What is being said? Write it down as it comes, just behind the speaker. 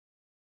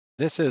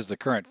This is the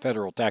current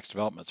federal tax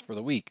developments for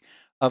the week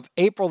of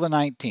April the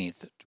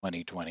 19th,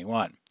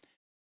 2021.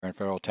 Current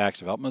federal tax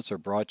developments are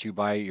brought to you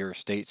by your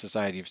state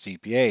society of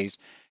CPAs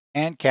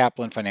and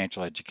Kaplan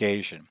Financial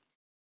Education.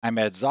 I'm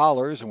Ed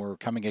Zollers, and we're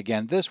coming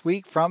again this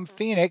week from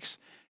Phoenix,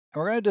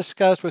 and we're going to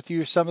discuss with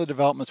you some of the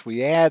developments we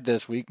had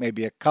this week,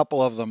 maybe a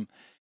couple of them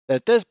that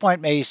at this point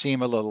may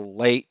seem a little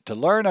late to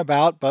learn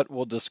about, but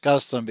we'll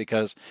discuss them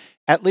because,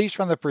 at least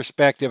from the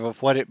perspective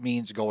of what it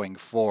means going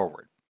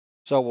forward.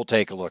 So we'll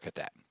take a look at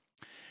that.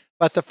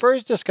 But the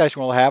first discussion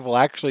we'll have will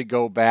actually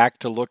go back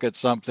to look at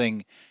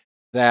something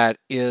that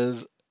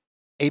is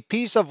a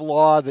piece of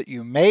law that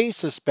you may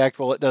suspect,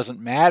 well, it doesn't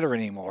matter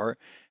anymore,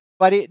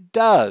 but it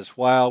does.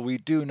 While we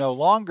do no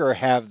longer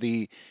have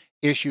the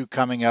issue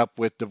coming up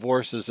with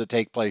divorces that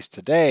take place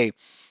today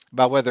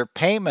about whether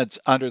payments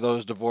under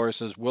those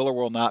divorces will or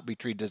will not be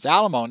treated as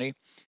alimony,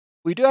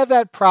 we do have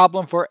that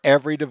problem for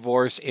every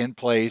divorce in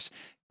place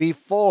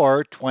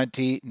before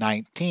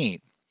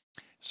 2019.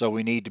 So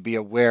we need to be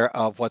aware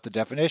of what the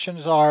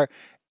definitions are.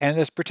 And in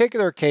this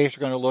particular case,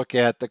 we're going to look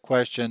at the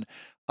question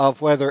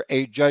of whether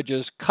a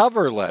judge's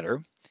cover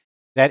letter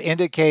that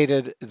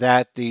indicated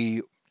that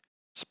the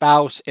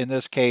spouse in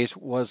this case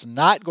was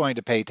not going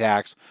to pay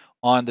tax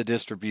on the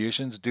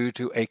distributions due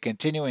to a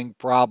continuing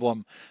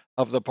problem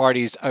of the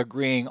parties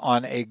agreeing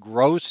on a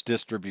gross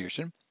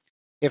distribution,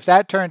 if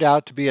that turned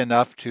out to be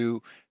enough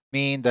to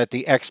mean that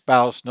the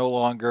ex-spouse no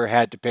longer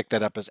had to pick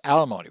that up as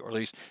alimony, or at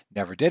least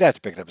never did have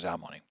to pick it up as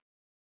alimony.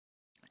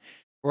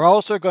 We're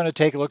also going to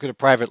take a look at a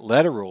private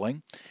letter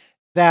ruling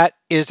that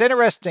is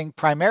interesting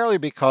primarily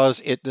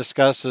because it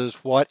discusses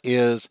what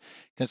is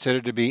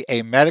considered to be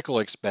a medical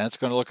expense.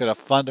 Going to look at a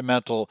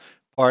fundamental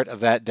part of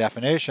that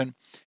definition.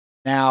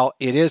 Now,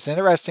 it is an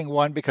interesting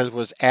one because it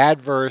was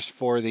adverse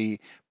for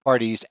the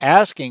parties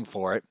asking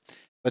for it,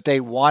 but they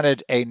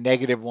wanted a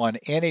negative one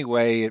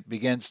anyway. It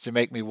begins to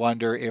make me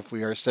wonder if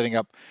we are setting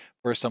up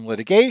for some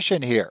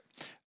litigation here.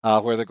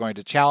 Where they're going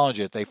to challenge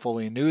it. They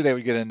fully knew they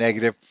would get a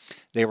negative.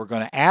 They were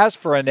going to ask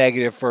for a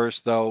negative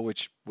first, though,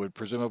 which would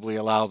presumably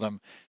allow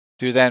them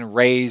to then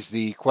raise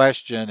the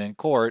question in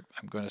court.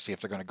 I'm going to see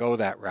if they're going to go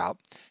that route,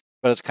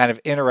 but it's kind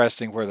of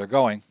interesting where they're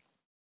going.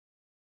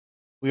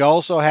 We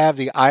also have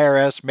the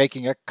IRS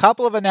making a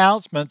couple of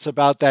announcements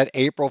about that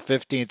April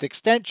 15th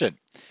extension.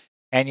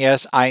 And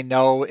yes, I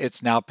know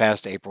it's now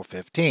past April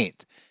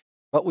 15th.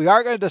 But we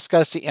are going to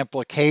discuss the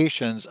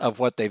implications of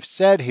what they've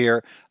said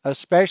here,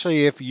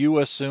 especially if you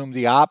assume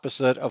the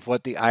opposite of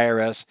what the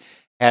IRS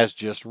has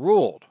just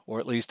ruled, or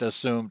at least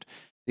assumed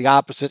the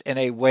opposite in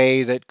a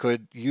way that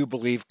could, you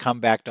believe, come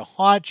back to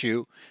haunt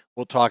you.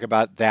 We'll talk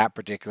about that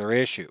particular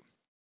issue.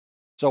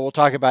 So we'll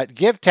talk about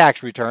gift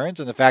tax returns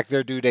and the fact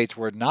their due dates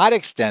were not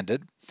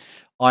extended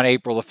on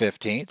April the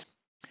 15th.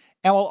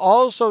 And we'll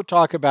also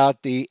talk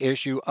about the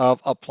issue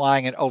of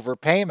applying an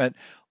overpayment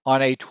on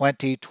a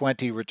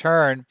 2020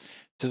 return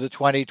to the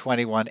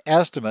 2021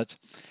 estimates,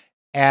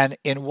 and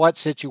in what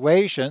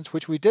situations,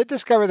 which we did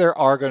discover there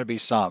are going to be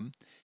some,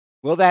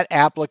 will that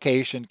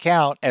application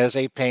count as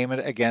a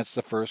payment against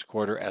the first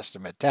quarter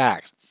estimate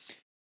tax?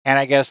 And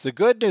I guess the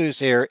good news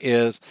here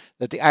is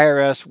that the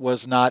IRS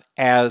was not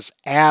as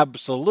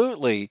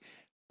absolutely,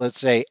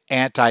 let's say,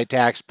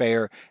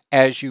 anti-taxpayer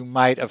as you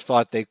might have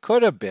thought they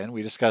could have been.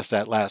 We discussed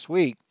that last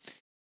week.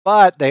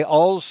 But they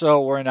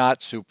also were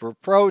not super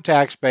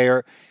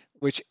pro-taxpayer,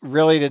 which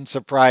really didn't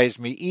surprise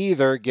me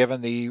either,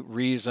 given the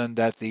reason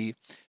that the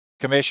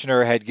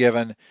commissioner had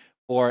given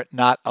for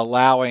not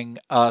allowing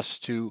us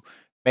to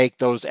make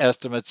those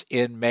estimates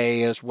in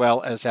May as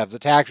well as have the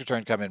tax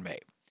return come in May.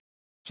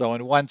 So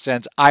in one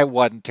sense, I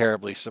wasn't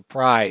terribly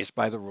surprised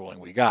by the ruling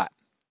we got.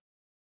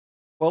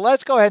 Well,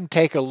 let's go ahead and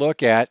take a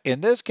look at, in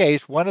this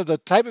case, one of the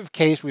type of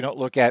case we don't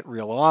look at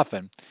real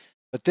often,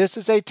 but this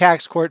is a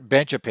tax court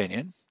bench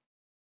opinion.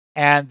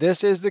 And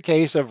this is the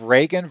case of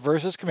Reagan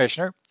versus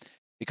Commissioner.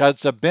 Because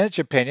it's a bench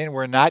opinion,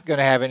 we're not going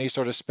to have any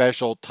sort of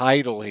special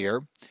title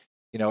here.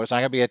 It's not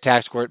going to be a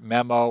tax court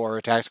memo or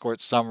a tax court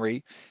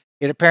summary.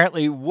 It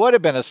apparently would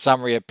have been a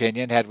summary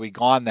opinion had we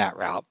gone that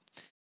route.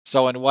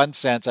 So in one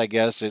sense, I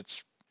guess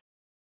it's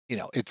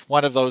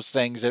one of those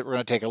things that we're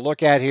going to take a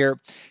look at here.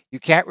 You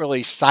can't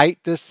really cite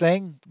this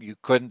thing. You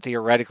couldn't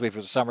theoretically if it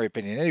was a summary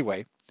opinion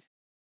anyway.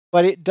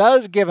 But it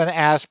does give an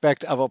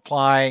aspect of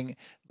applying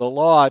the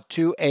law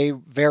to a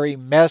very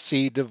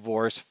messy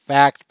divorce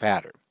fact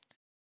pattern.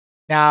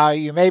 Now,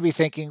 you may be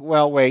thinking,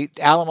 well, wait,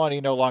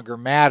 alimony no longer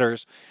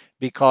matters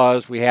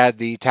because we had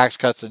the Tax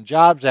Cuts and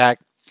Jobs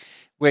Act,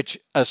 which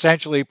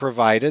essentially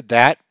provided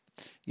that,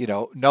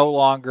 no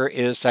longer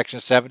is Section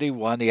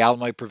 71, the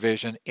alimony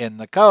provision in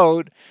the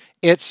code.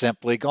 It's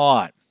simply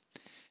gone.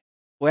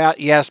 Well,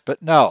 yes,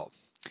 but no.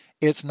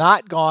 It's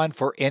not gone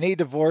for any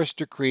divorce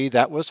decree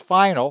that was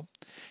final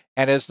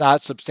and is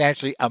not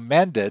substantially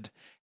amended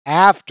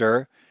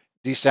after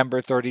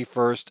December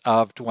 31st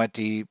of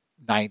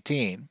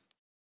 2019,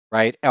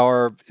 right?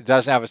 Or it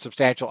doesn't have a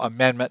substantial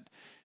amendment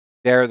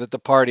there that the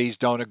parties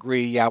don't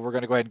agree, yeah, we're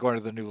going to go ahead and go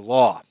into the new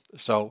law.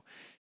 So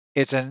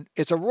it's a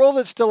rule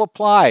that still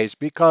applies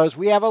because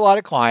we have a lot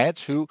of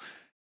clients who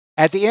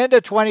At the end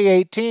of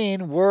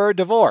 2018, we're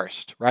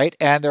divorced, right?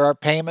 And there are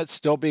payments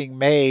still being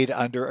made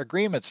under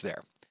agreements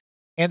there.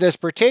 In this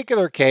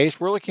particular case,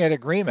 we're looking at an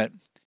agreement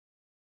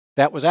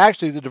that was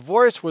actually, the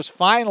divorce was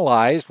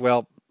finalized,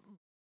 well,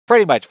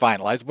 pretty much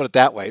finalized, put it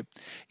that way,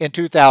 in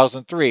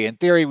 2003. In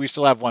theory, we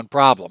still have one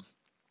problem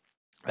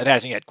that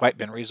hasn't yet quite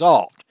been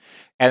resolved,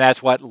 and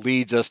that's what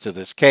leads us to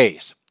this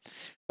case.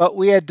 But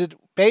we had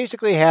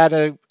basically had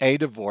a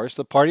divorce.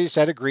 The parties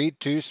had agreed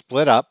to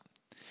split up,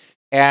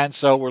 and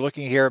so we're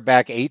looking here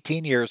back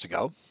 18 years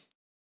ago.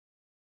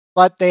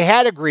 But they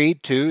had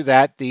agreed to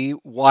that the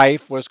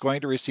wife was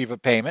going to receive a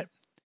payment,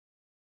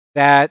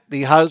 that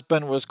the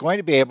husband was going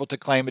to be able to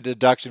claim a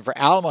deduction for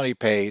alimony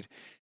paid,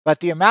 but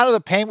the amount of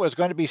the payment was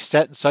going to be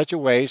set in such a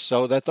way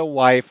so that the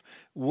wife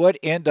would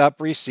end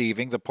up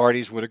receiving, the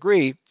parties would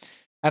agree,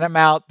 an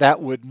amount that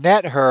would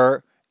net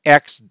her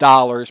X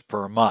dollars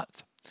per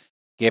month,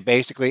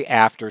 basically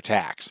after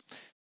tax.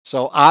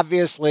 So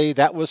obviously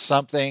that was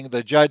something,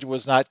 the judge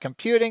was not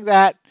computing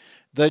that.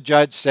 The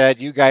judge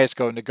said, you guys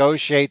go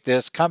negotiate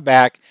this, come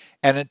back,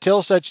 and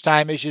until such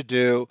time as you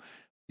do,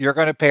 you're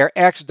going to pay her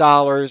X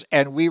dollars,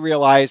 and we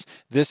realize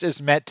this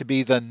is meant to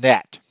be the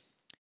net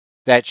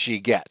that she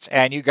gets.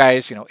 And you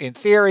guys, in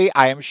theory,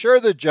 I am sure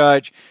the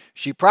judge,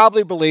 she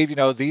probably believed,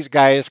 these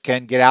guys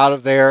can get out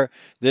of there.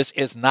 This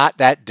is not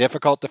that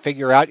difficult to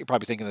figure out. You're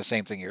probably thinking the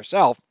same thing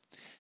yourself.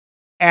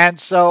 And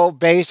so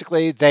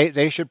basically,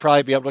 they should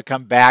probably be able to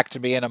come back to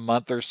me in a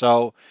month or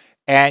so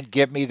and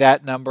give me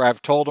that number.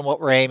 I've told them what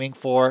we're aiming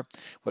for,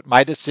 what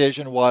my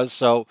decision was,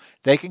 so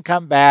they can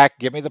come back,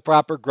 give me the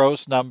proper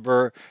gross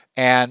number,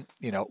 and,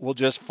 we'll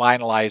just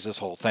finalize this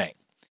whole thing.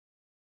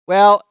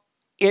 Well,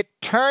 it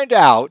turned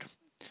out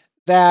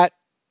that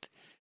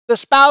the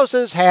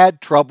spouses had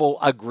trouble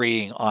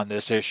agreeing on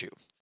this issue.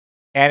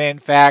 And in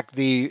fact,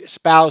 the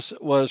spouse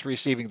was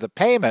receiving the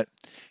payment.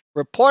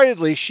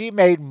 Reportedly, she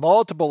made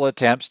multiple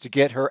attempts to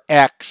get her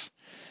ex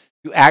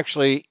to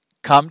actually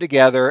come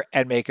together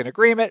and make an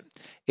agreement.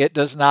 It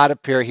does not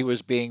appear he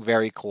was being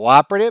very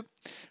cooperative.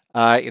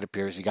 It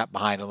appears he got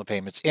behind on the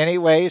payments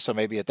anyway, so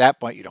maybe at that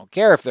point you don't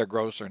care if they're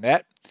gross or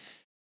net,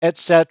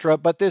 etc.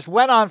 But this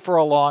went on for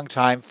a long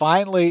time.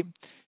 Finally,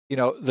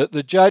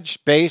 the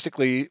judge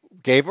basically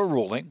gave a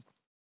ruling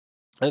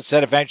that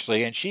said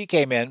eventually, and she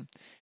came in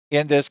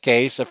this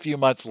case a few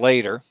months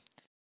later,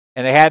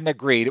 and they hadn't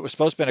agreed. It was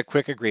supposed to have been a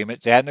quick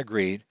agreement. They hadn't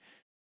agreed.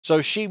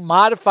 So she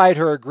modified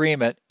her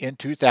agreement in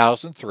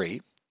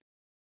 2003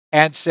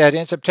 and said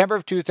in September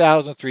of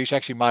 2003, she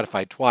actually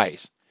modified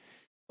twice.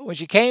 But when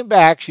she came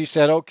back, she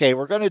said, okay,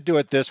 we're going to do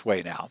it this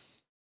way now.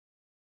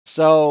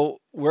 So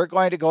we're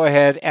going to go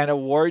ahead and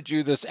award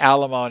you this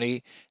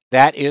alimony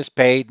that is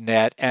paid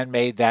net and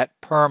made that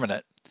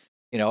permanent,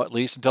 at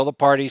least until the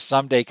parties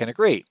someday can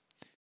agree.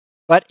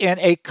 But in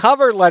a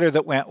cover letter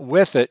that went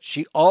with it,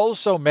 she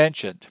also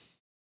mentioned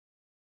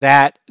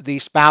that the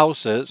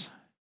spouses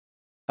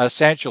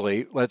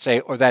essentially, let's say,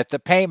 or that the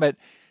payment,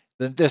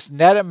 this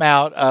net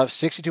amount of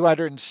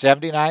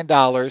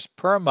 $6,279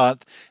 per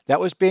month that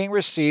was being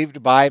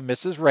received by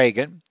Ms.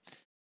 Reagan,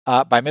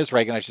 I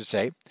should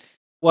say,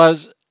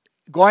 was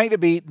going to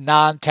be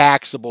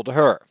non-taxable to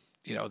her.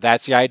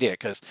 That's the idea,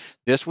 because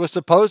this was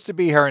supposed to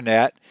be her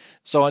net,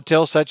 so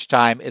until such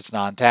time, it's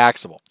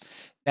non-taxable.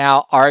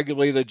 Now,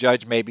 arguably, the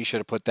judge maybe should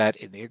have put that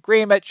in the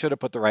agreement, should have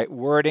put the right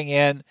wording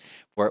in,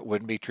 where it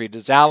wouldn't be treated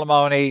as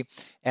alimony,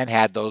 and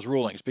had those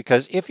rulings.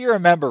 Because if you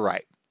remember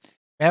right,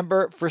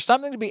 for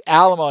something to be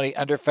alimony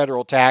under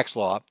federal tax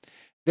law,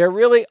 there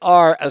really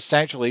are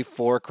essentially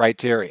 4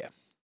 criteria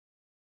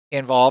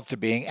involved to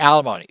being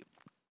alimony.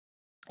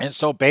 And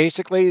so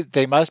basically,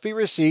 they must be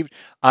received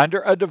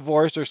under a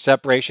divorce or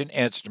separation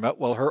instrument.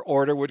 Well, her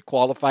order would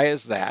qualify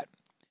as that.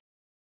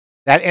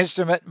 That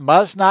instrument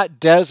must not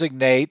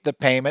designate the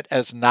payment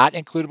as not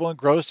includable in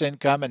gross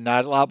income and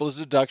not allowable as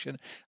a deduction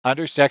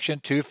under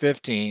Section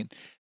 215.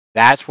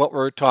 That's what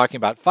we're talking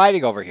about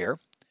fighting over here.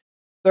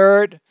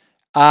 Third,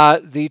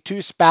 the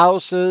 2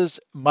 spouses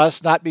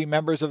must not be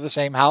members of the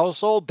same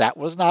household. That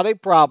was not a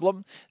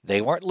problem.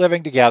 They weren't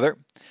living together.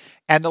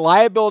 And the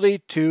liability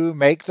to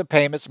make the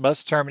payments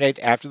must terminate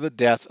after the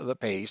death of the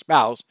payee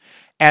spouse.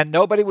 And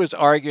nobody was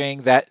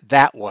arguing that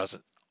that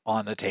wasn't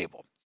on the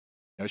table.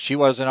 She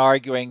wasn't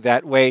arguing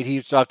that, wait, he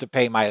still have to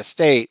pay my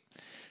estate.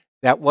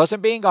 That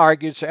wasn't being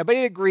argued. So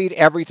everybody agreed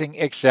everything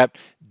except,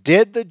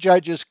 did the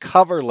judge's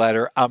cover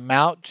letter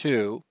amount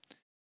to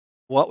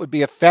what would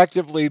be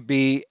effectively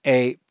be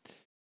a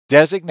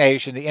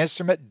designation, the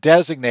instrument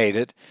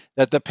designated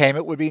that the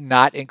payment would be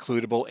not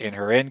includable in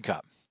her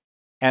income.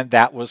 And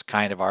that was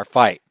kind of our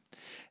fight.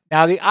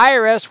 Now, the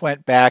IRS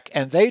went back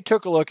and they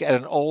took a look at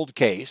an old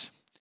case.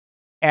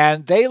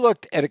 And they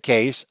looked at a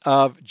case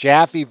of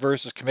Jaffe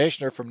versus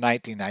Commissioner from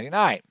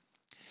 1999.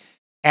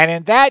 And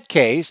in that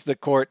case, the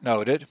court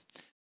noted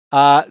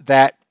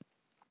that,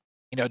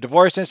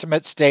 divorce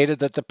instrument stated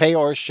that the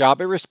payor shall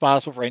be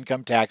responsible for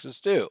income taxes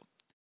due.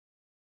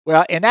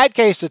 Well, in that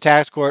case, the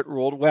tax court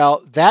ruled,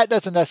 well, that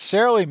doesn't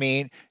necessarily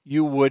mean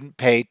you wouldn't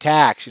pay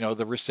tax.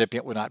 The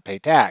recipient would not pay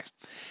tax.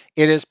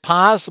 It is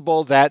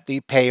possible that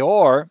the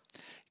payor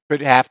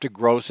could have to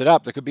gross it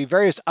up. There could be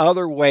various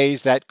other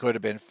ways that could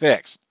have been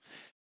fixed.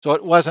 So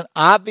it wasn't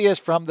obvious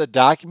from the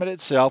document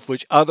itself,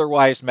 which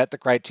otherwise met the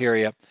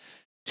criteria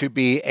to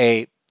be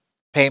a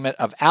payment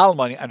of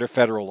alimony under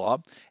federal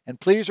law.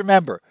 And please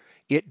remember,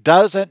 it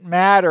doesn't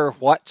matter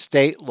what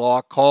state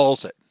law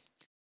calls it.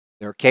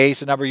 There was a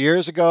case a number of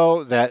years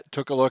ago that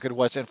took a look at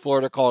what's in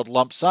Florida called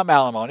lump sum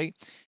alimony,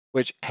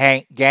 which,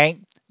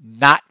 gang,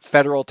 not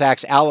federal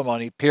tax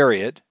alimony,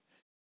 period.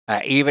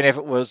 Even if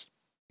it was,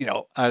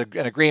 an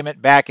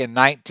agreement back in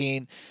let's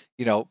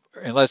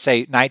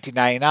say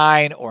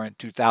 1999 or in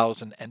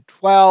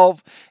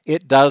 2012,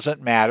 it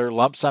doesn't matter.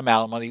 Lump sum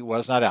alimony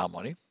was not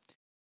alimony.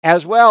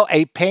 As well,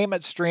 a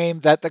payment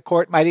stream that the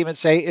court might even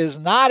say is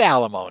not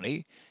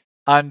alimony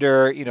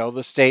under,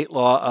 the state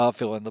law of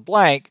fill in the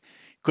blank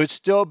could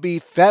still be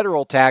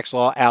federal tax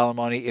law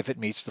alimony if it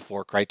meets the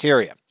 4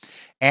 criteria.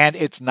 And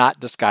it's not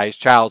disguised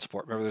child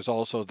support. Remember, there's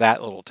also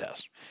that little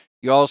test.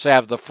 You also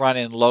have the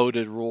front-end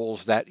loaded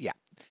rules that,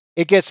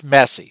 it gets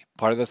messy.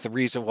 Part of the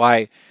reason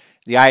why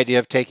the idea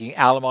of taking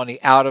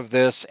alimony out of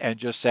this and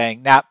just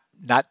saying, not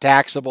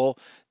taxable,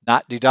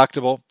 not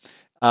deductible,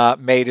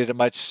 made it a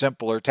much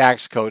simpler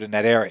tax code in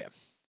that area.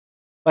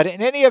 But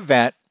in any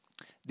event,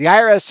 the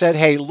IRS said,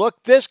 hey,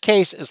 look, this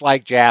case is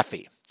like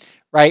Jaffe,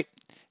 right?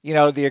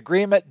 The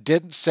agreement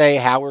didn't say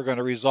how we're going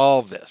to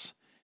resolve this.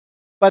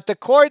 But the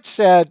court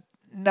said,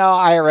 no,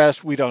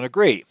 IRS, we don't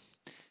agree.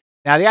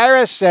 Now, the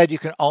IRS said you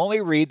can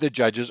only read the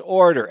judge's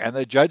order, and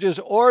the judge's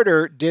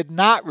order did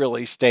not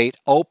really state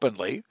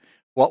openly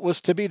what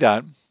was to be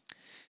done.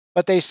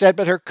 But they said,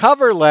 but her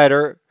cover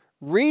letter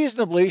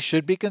reasonably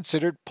should be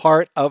considered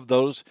part of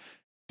those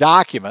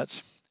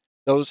documents,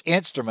 those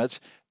instruments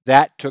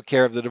that took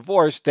care of the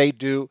divorce. They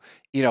do,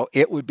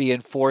 it would be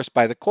enforced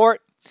by the court.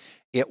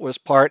 It was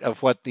part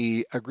of what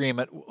the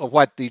agreement,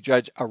 what the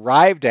judge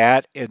arrived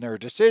at in her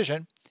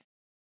decision.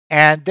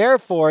 And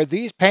therefore,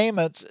 these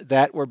payments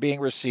that were being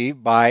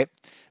received by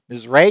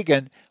Ms.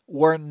 Reagan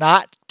were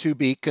not to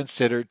be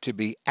considered to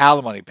be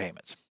alimony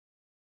payments.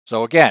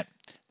 So again,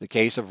 the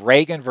case of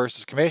Reagan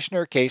versus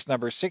Commissioner, case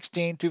number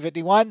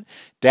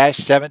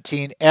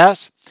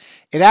 16251-17S.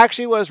 It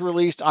actually was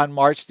released on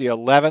March the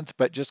 11th,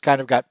 but just kind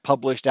of got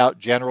published out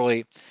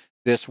generally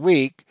this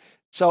week.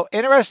 So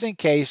interesting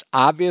case.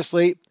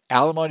 Obviously,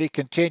 alimony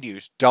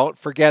continues. Don't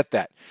forget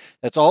that.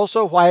 That's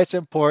also why it's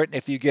important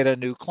if you get a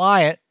new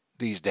client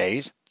these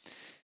days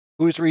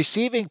who's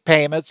receiving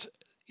payments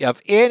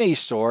of any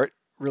sort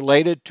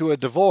related to a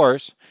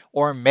divorce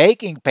or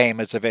making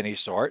payments of any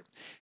sort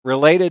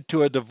related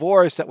to a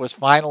divorce that was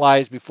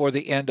finalized before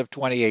the end of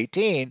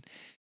 2018,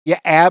 you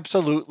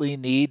absolutely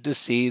need to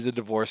see the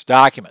divorce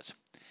documents.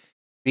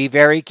 Be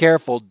very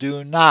careful.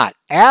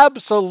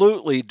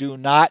 Absolutely do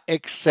not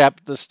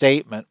accept the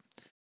statement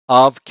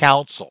of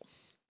counsel,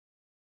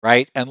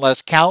 right?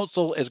 Unless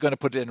counsel is going to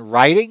put it in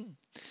writing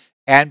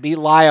and be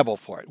liable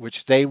for it,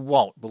 which they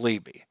won't,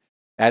 believe me.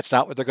 That's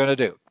not what they're going to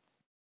do.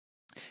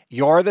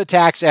 You're the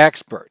tax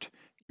expert.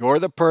 You're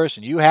the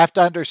person. You have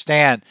to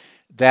understand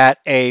that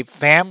a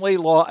family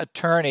law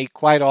attorney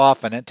quite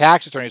often, and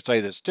tax attorneys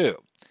say this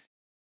too,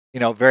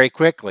 very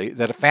quickly,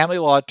 that a family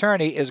law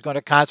attorney is going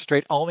to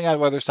concentrate only on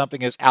whether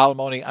something is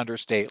alimony under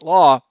state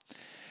law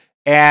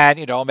and,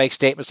 make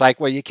statements like,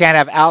 well, you can't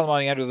have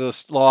alimony under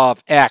this law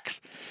of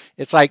X.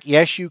 It's like,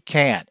 yes, you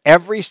can.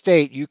 Every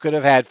state you could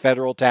have had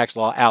federal tax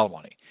law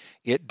alimony.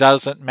 It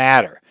doesn't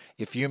matter.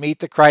 If you meet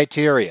the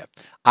criteria,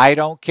 I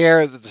don't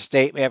care that the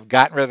state may have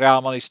gotten rid of the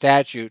alimony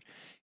statute.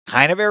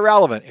 Kind of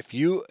irrelevant. If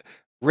you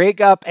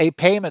rig up a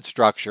payment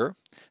structure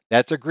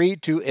that's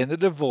agreed to in the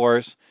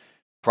divorce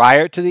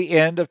prior to the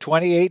end of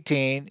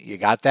 2018, you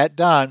got that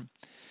done,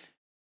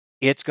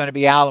 it's going to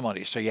be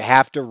alimony. So you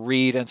have to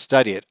read and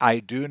study it. I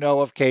do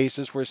know of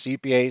cases where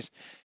CPAs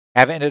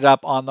have ended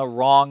up on the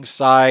wrong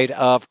side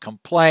of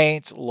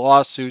complaints,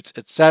 lawsuits,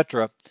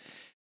 etc.,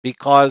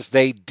 because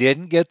they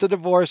didn't get the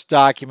divorce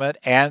document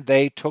and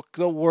they took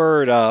the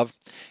word of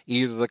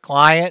either the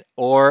client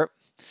or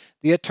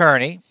the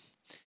attorney,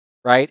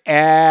 right?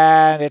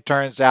 And it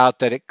turns out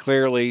that it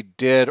clearly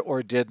did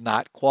or did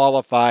not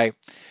qualify.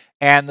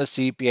 And the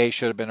CPA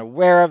should have been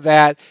aware of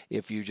that.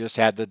 If you just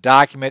had the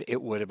document,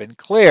 it would have been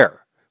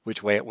clear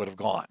which way it would have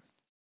gone.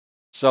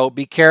 So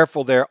be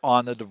careful there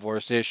on the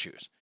divorce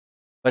issues.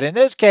 But in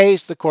this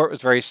case, the court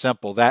was very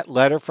simple. That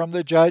letter from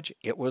the judge,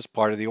 it was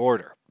part of the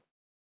order.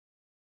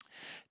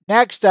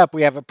 Next up,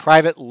 we have a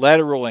private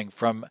letter ruling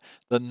from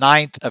the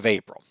 9th of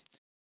April.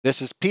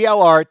 This is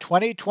PLR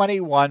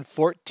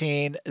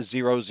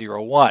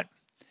 2021-14001.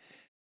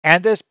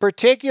 And this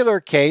particular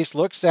case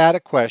looks at a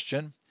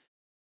question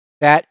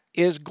that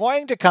is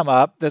going to come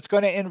up that's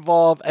going to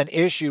involve an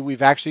issue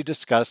we've actually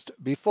discussed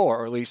before,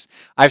 or at least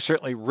I've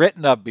certainly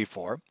written of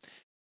before.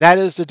 That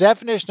is the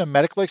definition of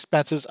medical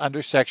expenses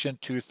under Section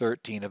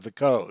 213 of the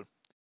Code.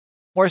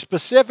 More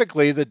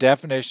specifically, the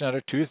definition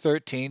under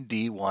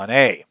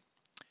 213D1A.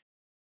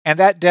 And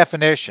that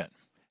definition,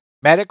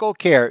 medical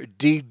care,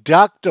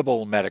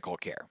 deductible medical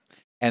care.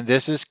 And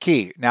this is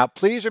key. Now,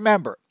 please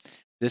remember,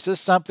 this is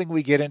something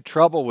we get in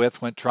trouble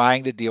with when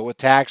trying to deal with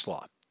tax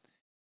law.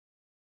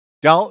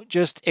 Don't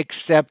just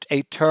accept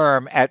a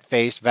term at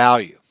face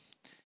value.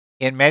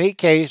 In many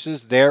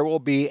cases, there will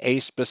be a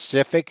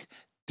specific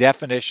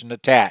definition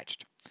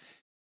attached.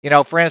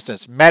 For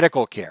instance,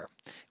 medical care.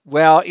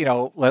 Well,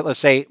 let's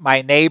say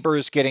my neighbor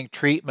is getting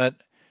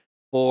treatment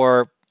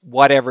for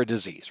whatever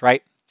disease,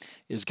 right?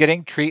 Is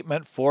getting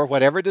treatment for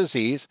whatever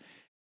disease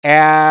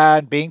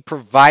and being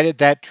provided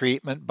that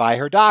treatment by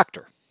her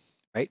doctor,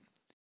 right?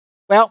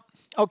 Well,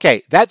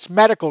 okay, that's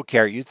medical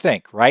care, you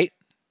think, right?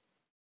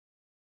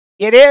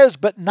 It is,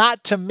 but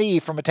not to me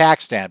from a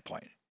tax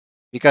standpoint,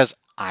 because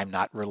I'm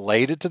not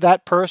related to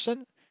that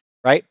person,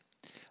 right?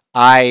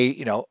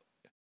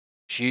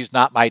 She's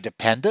not my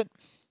dependent.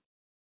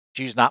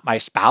 She's not my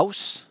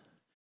spouse,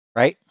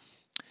 right?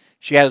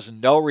 She has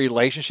no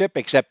relationship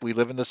except we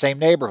live in the same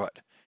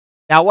neighborhood.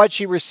 Now, what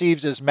she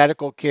receives is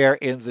medical care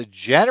in the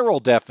general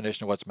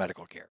definition of what's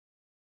medical care,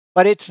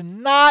 but it's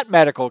not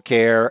medical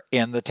care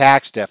in the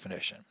tax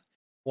definition.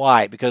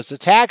 Why? Because the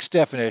tax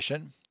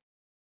definition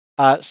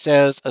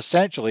says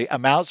essentially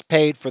amounts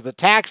paid for the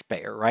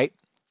taxpayer, right?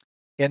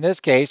 In this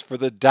case, for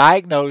the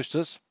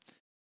diagnosis,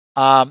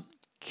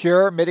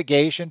 cure,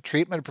 mitigation,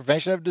 treatment, and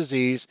prevention of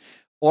disease,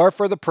 or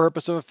for the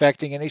purpose of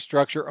affecting any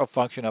structure or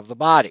function of the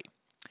body.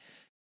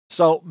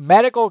 So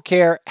medical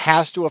care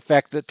has to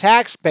affect the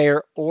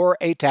taxpayer or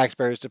a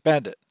taxpayer's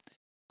dependent.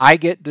 I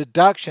get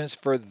deductions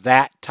for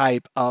that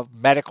type of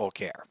medical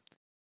care.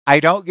 I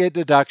don't get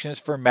deductions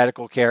for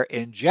medical care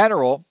in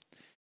general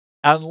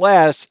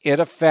unless it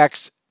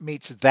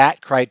meets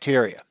that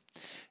criteria.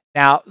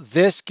 Now,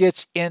 this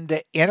gets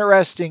into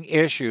interesting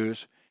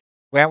issues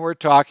when we're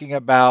talking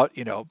about,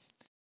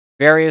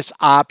 various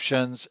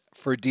options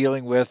for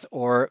dealing with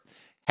or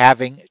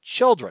having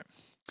children,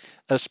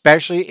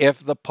 especially if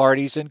the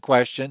parties in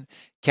question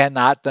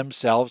cannot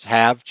themselves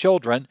have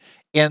children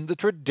in the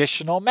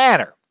traditional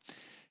manner.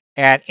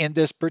 And in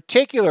this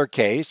particular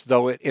case,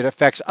 though it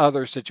affects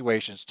other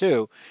situations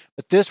too,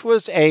 but this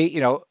was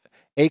a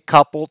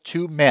couple,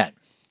 two men.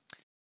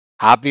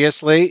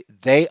 Obviously,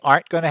 they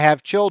aren't going to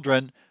have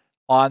children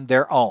on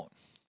their own,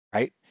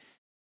 right?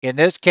 In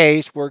this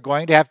case, we're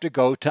going to have to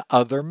go to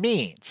other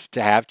means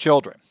to have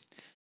children.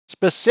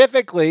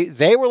 Specifically,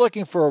 they were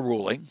looking for a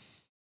ruling,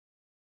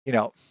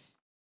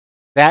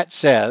 that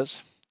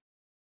says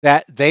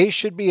that they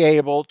should be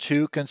able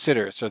to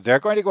consider. So they're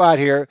going to go out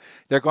here,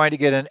 they're going to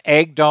get an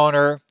egg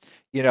donor,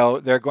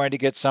 they're going to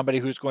get somebody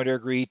who's going to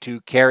agree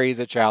to carry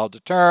the child to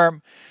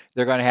term.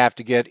 They're going to have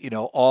to get,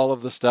 all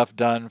of the stuff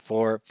done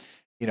for,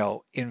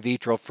 in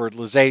vitro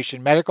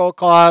fertilization, medical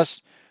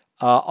costs,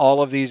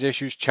 all of these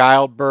issues,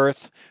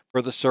 childbirth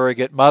for the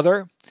surrogate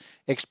mother,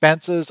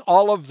 expenses,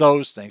 all of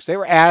those things. They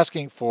were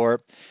asking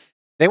for,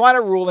 they want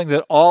a ruling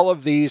that all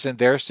of these in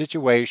their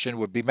situation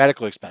would be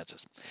medical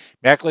expenses.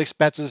 Medical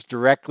expenses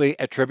directly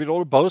attributable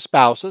to both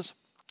spouses,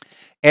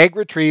 egg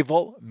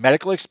retrieval,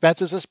 medical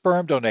expenses of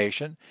sperm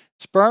donation,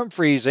 sperm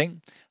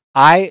freezing,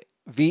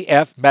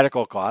 IVF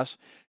medical costs,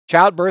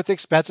 childbirth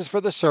expenses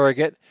for the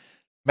surrogate,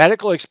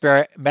 medical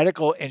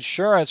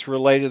insurance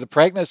related to the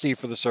pregnancy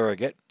for the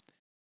surrogate,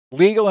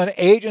 legal and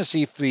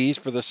agency fees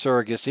for the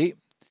surrogacy,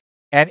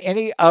 and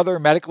any other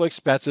medical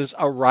expenses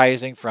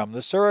arising from the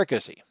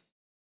surrogacy.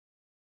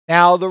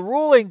 Now, the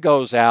ruling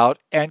goes out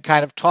and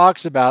kind of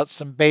talks about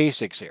some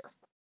basics here.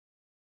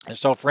 And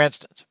so, for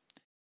instance,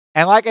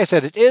 and like I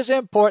said, it is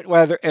important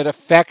whether it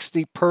affects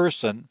the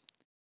person,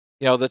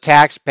 the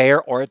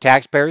taxpayer or a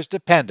taxpayer's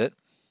dependent,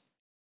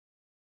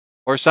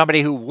 or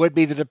somebody who would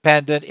be the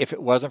dependent if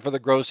it wasn't for the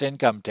gross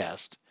income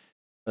test.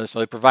 So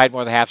they provide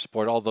more than half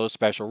support, all those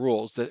special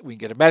rules that we can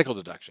get a medical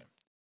deduction.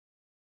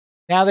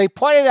 Now, they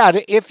pointed out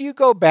if you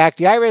go back,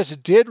 the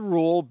IRS did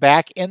rule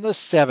back in the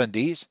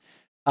 70s,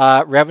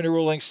 Revenue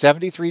Ruling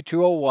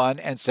 73201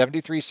 and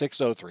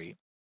 73603,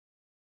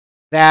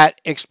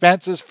 that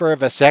expenses for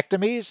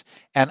vasectomies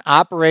and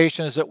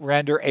operations that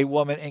render a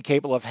woman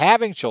incapable of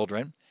having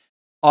children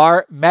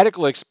are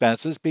medical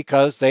expenses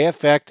because they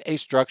affect a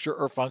structure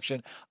or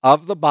function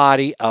of the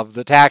body of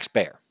the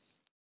taxpayer.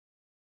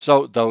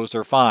 So those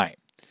are fine.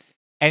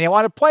 And you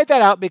want to point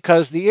that out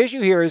because the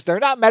issue here is they're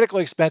not medical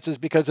expenses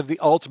because of the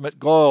ultimate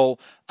goal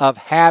of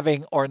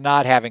having or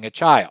not having a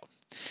child.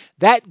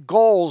 That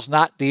goal's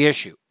not the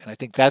issue. And I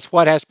think that's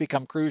what has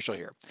become crucial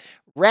here.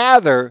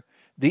 Rather,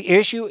 the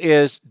issue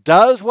is,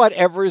 does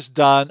whatever is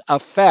done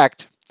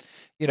affect,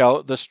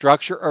 the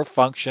structure or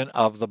function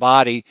of the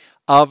body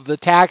of the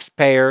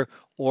taxpayer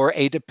or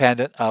a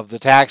dependent of the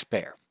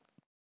taxpayer?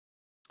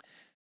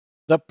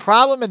 The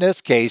problem in this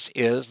case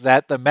is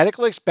that the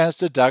medical expense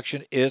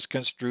deduction is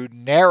construed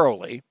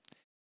narrowly,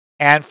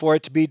 and for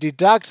it to be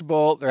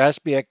deductible, there has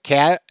to be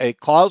a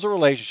causal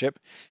relationship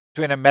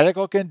between a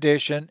medical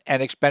condition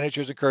and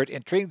expenditures incurred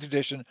in treating the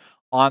condition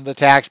on the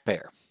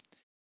taxpayer,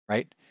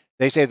 right?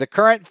 They say the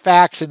current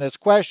facts in this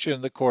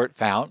question, the court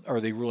found, or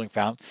the ruling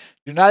found,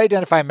 do not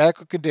identify a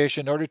medical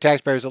condition nor do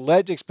taxpayers'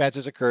 alleged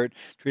expenses incurred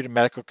to treat a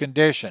medical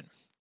condition,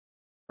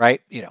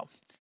 right?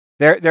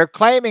 They're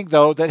claiming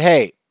though that,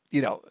 hey,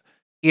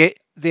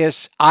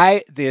 this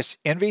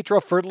in vitro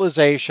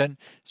fertilization,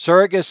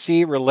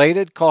 surrogacy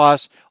related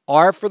costs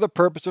are for the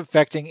purpose of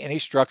affecting any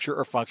structure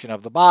or function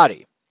of the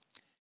body.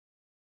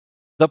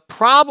 The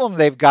problem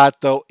they've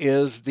got, though,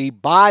 is the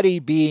body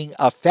being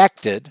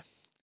affected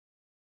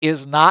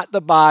is not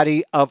the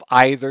body of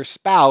either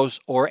spouse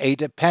or a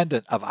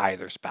dependent of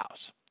either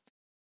spouse,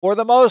 for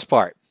the most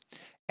part.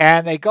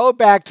 And they go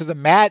back to the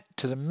Madeleine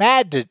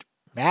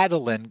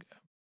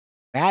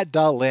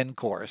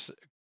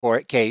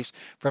court case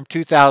from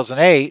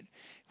 2008,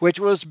 which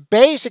was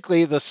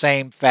basically the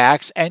same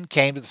facts and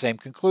came to the same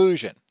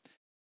conclusion.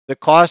 The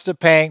cost of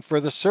paying for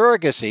the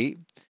surrogacy,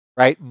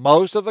 right?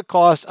 Most of the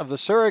costs of the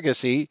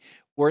surrogacy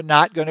were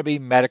not going to be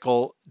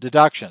medical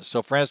deductions.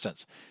 So, for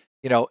instance,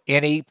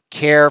 any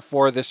care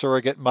for the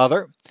surrogate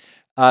mother,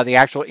 the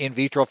actual in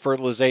vitro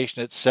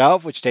fertilization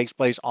itself, which takes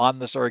place on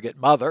the surrogate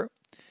mother,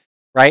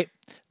 right?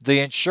 The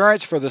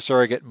insurance for the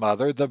surrogate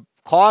mother, the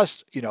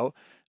cost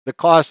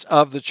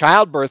of the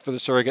childbirth for the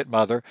surrogate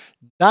mother,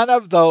 none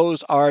of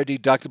those are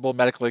deductible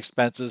medical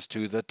expenses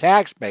to the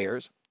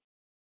taxpayers.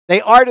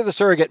 They are to the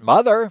surrogate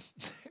mother,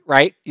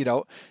 right?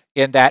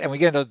 In that, and we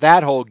get into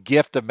that whole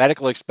gift of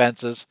medical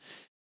expenses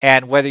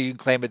and whether you can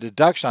claim a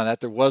deduction on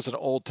that. There was an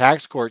old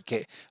tax court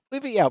case, I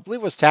believe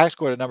it was tax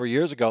court a number of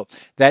years ago,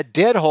 that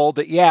did hold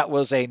that,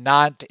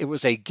 it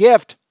was a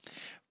gift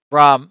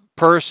from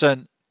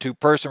person to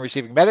person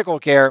receiving medical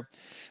care,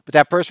 but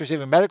that person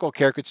receiving medical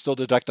care could still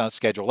deduct on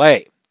Schedule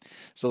A.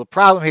 So the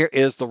problem here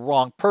is the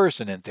wrong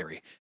person in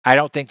theory. I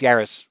don't think the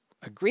IRS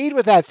agreed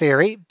with that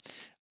theory,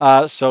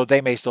 so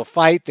they may still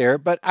fight there.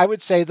 But I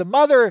would say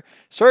the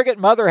surrogate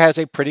mother has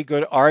a pretty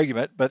good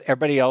argument, but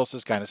everybody else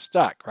is kind of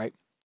stuck, right?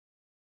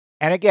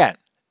 And again,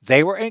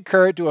 they were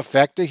incurred to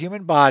affect the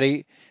human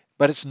body,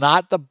 but it's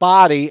not the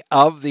body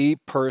of the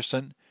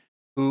person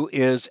who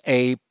is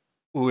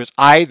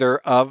either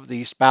of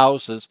the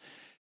spouses.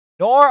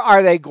 Nor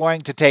are they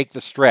going to take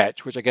the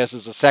stretch, which I guess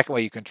is the second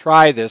way you can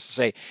try this, to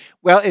say,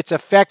 well, it's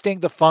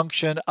affecting the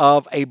function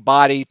of a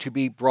body to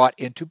be brought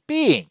into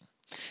being,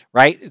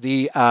 right?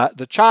 The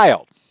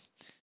child.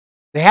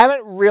 They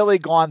haven't really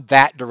gone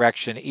that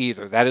direction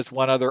either. That is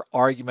one other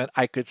argument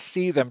I could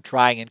see them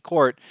trying in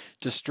court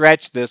to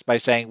stretch this by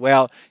saying,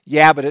 well,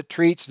 yeah, but it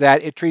treats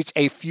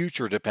a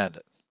future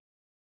dependent.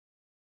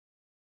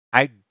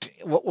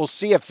 We'll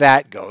see if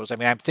that goes. I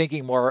mean, I'm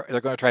thinking more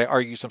they're going to try to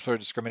argue some sort of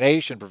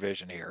discrimination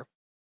provision here.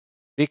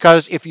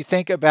 Because if you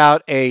think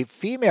about a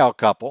female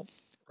couple,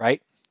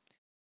 right,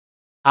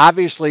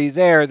 obviously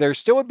there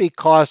still would be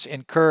costs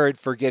incurred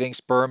for getting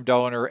sperm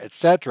donor,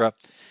 etc.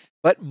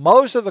 But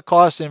most of the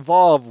costs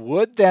involved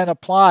would then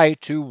apply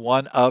to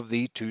one of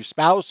the two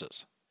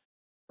spouses,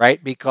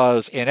 right?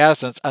 Because in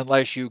essence,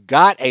 unless you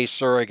got a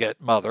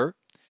surrogate mother,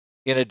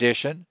 in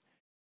addition,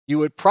 you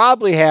would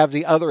probably have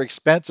the other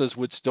expenses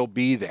would still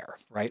be there,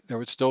 right? There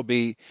would still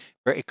be,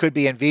 it could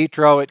be in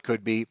vitro, it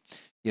could be,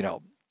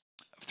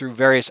 through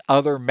various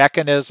other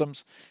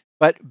mechanisms.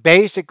 But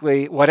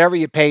basically, whatever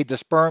you paid the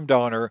sperm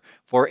donor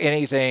for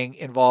anything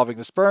involving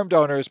the sperm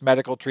donor's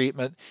medical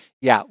treatment,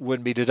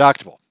 wouldn't be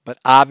deductible. But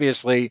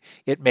obviously,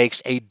 it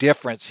makes a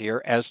difference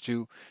here as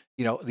to,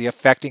 the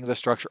affecting the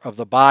structure of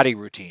the body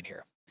routine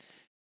here.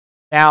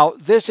 Now,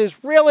 this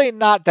is really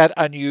not that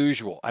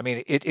unusual. I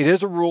mean, it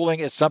is a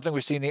ruling. It's something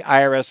we've seen the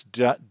IRS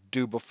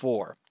do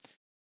before.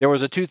 There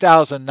was a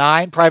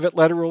 2009 private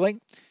letter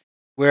ruling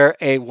where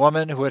a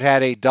woman who had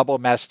had a double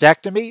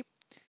mastectomy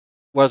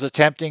was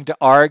attempting to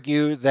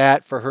argue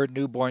that for her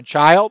newborn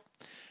child,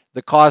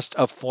 the cost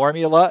of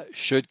formula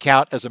should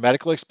count as a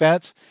medical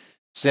expense,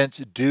 since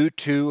due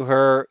to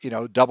her,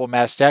 double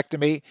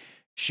mastectomy,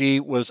 she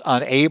was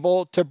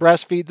unable to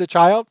breastfeed the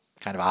child.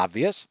 Kind of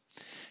obvious,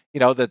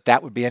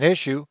 that would be an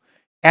issue.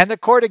 And the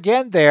court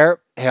again there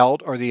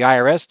held, or the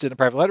IRS did in a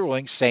private letter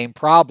ruling, same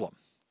problem,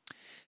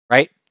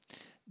 right?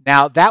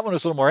 Now, that one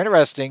was a little more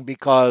interesting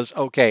because,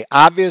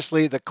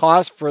 obviously the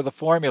cost for the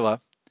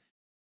formula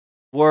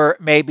were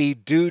maybe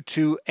due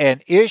to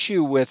an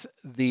issue with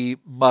the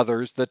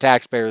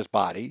taxpayer's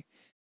body,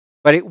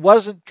 but it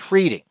wasn't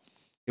treating.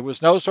 It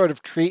was no sort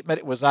of treatment.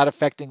 It was not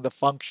affecting the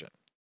function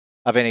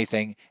of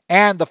anything.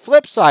 And the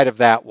flip side of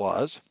that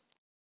was,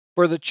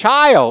 for the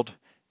child,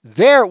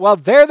 there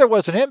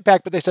was an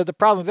impact, but they said the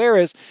problem there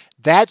is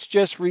that's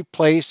just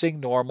replacing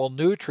normal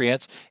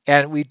nutrients.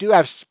 And we do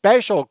have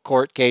special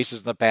court cases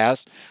in the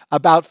past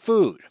about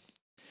food.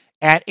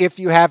 And if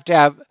you have to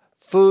have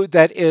food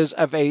that is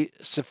of a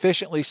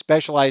sufficiently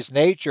specialized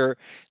nature,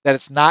 that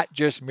it's not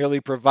just merely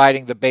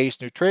providing the base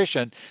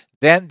nutrition,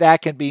 then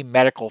that can be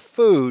medical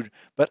food,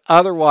 but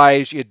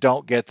otherwise you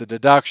don't get the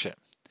deduction.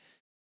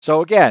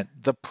 So again,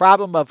 the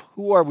problem of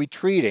who are we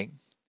treating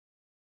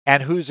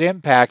and whose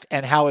impact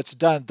and how it's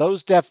done,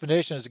 those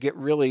definitions get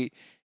really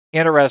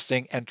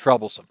interesting and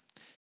troublesome.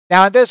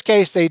 Now, in this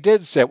case, they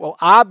did say, well,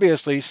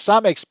 obviously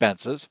some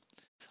expenses,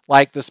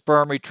 like the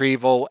sperm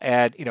retrieval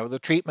and, the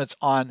treatments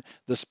on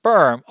the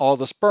sperm, all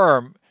the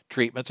sperm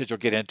treatments that you'll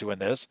get into in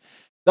this,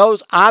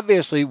 those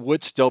obviously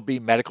would still be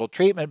medical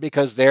treatment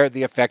because there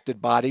the affected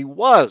body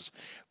was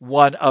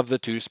one of the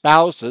two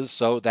spouses,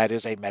 so that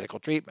is a medical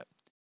treatment.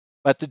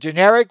 But the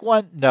generic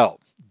one, no,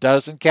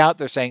 doesn't count.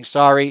 They're saying,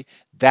 sorry,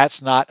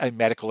 that's not a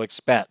medical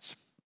expense.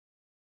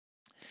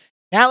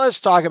 Now let's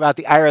talk about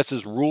the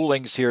IRS's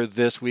rulings here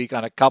this week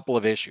on a couple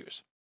of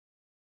issues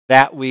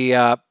that we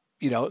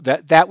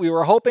that we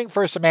were hoping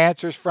for some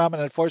answers from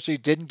and unfortunately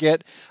didn't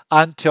get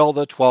until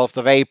the 12th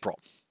of April.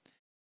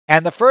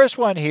 And the first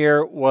one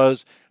here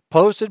was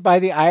posted by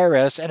the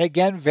IRS, and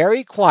again,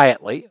 very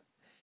quietly.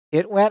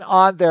 It went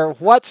on their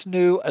What's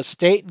New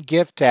Estate and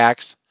Gift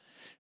Tax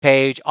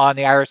page on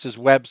the IRS's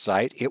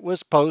website. It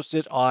was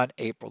posted on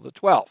April the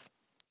 12th.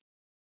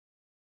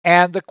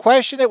 And the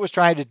question it was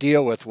trying to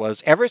deal with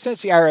was, ever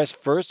since the IRS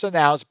first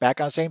announced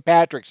back on St.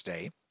 Patrick's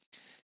Day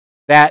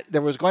that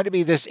there was going to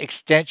be this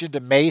extension to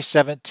May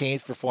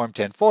 17th for Form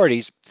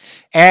 1040s,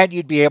 and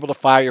you'd be able to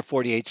file your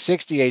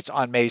 4868s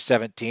on May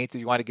 17th if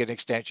you want to get an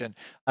extension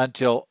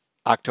until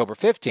October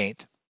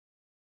 15th,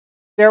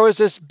 there was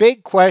this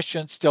big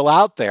question still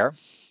out there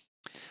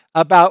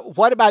about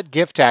what about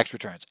gift tax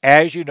returns?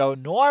 As you know,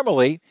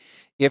 normally,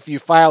 if you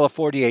file a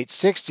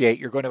 4868,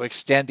 you're going to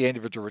extend the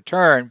individual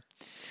return.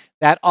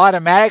 That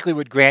automatically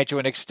would grant you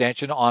an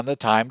extension on the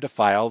time to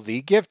file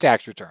the gift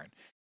tax return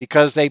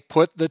because they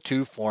put the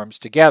two forms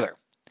together.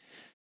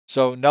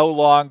 So no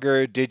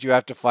longer did you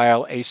have to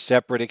file a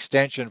separate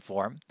extension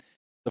form,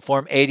 the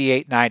Form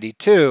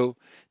 8892,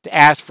 to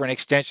ask for an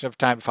extension of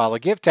time to file a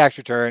gift tax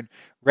return.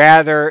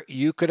 Rather,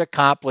 you could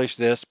accomplish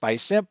this by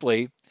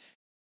simply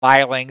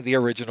filing the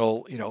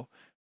original,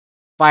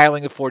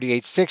 filing the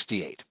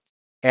 4868.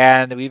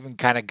 And we've even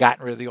kind of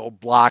gotten rid of the old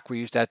block we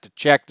used to have to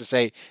check to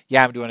say,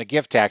 yeah, I'm doing a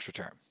gift tax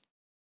return.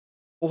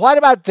 Well, what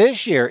about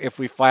this year if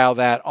we file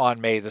that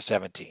on May the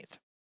 17th?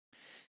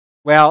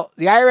 Well,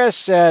 the IRS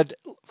said,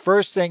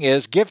 first thing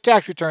is, gift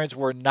tax returns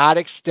were not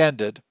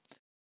extended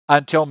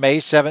until May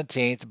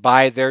 17th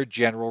by their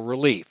general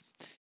relief.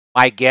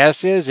 My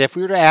guess is if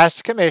we were to ask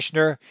the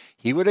commissioner,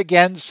 he would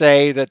again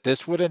say that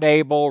this would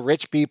enable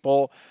rich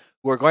people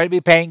who are going to be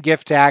paying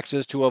gift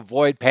taxes to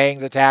avoid paying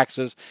the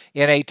taxes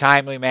in a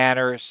timely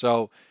manner.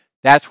 So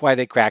that's why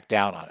they cracked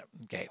down on it.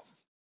 Okay. You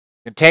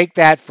can take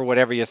that for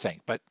whatever you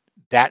think, but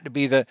that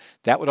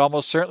would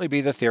almost certainly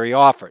be the theory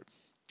offered.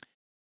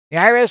 The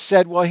IRS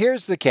said, well,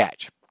 here's the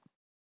catch.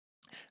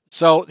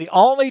 So the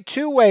only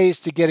two ways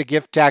to get a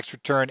gift tax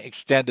return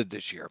extended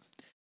this year.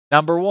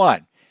 Number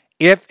one,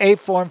 if a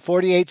Form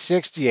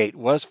 4868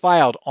 was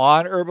filed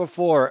on or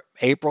before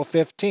April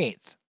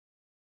 15th,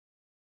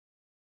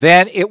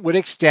 then it would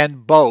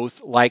extend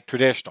both like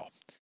traditional.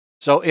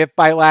 So if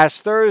by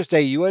last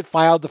Thursday you had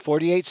filed the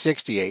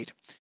 4868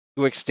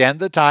 to extend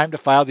the time to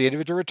file the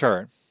individual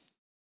return,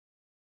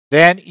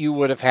 then you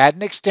would have had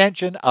an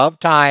extension of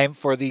time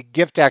for the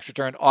gift tax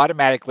return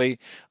automatically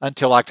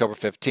until October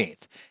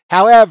 15th.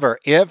 However,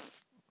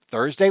 if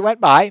Thursday went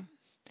by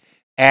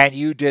and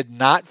you did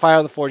not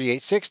file the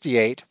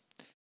 4868,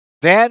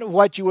 then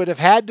what you would have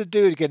had to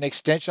do to get an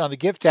extension on the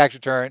gift tax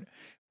return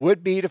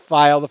would be to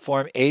file the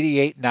Form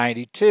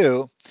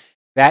 8892.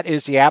 That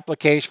is the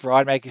application for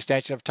automatic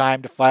extension of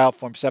time to file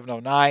Form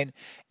 709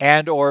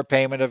 and or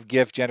payment of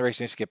gift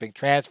generation skipping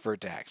transfer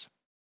tax.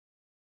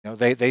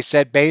 They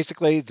said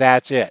basically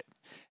that's it.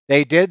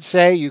 They did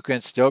say you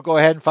can still go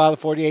ahead and file the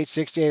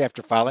 4868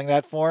 after filing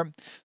that form.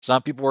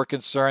 Some people were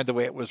concerned the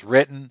way it was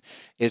written.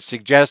 It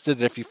suggested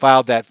that if you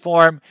filed that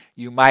form,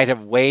 you might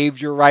have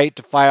waived your right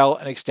to file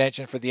an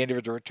extension for the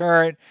individual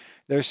return.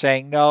 They're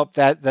saying, nope,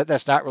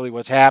 that's not really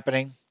what's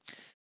happening.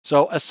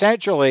 So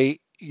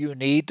essentially, you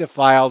need to have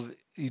filed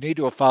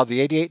the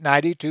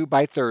 8892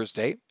 by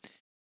Thursday,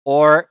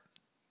 or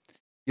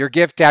your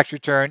gift tax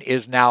return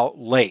is now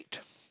late.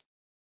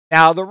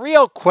 Now, the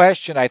real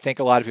question I think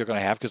a lot of people are going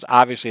to have, because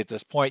obviously at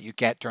this point you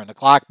can't turn the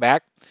clock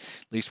back.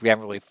 At least we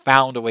haven't really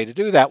found a way to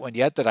do that one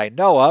yet that I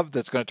know of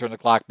that's going to turn the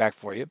clock back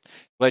for you.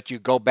 Let you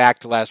go back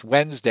to last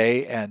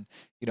Wednesday and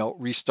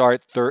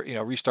restart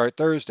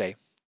Thursday.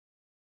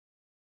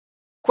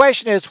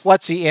 Question is,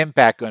 what's the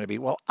impact going to be?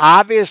 Well,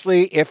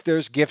 obviously, if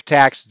there's gift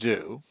tax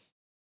due,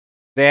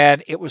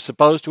 then it was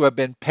supposed to have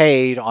been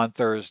paid on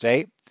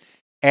Thursday,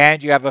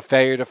 and you have a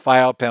failure to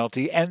file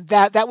penalty, and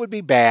that would be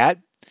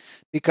bad.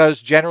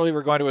 Because generally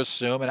we're going to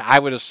assume, and I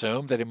would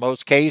assume, that in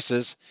most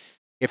cases,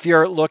 if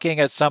you're looking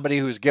at somebody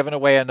who's given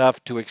away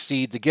enough to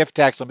exceed the gift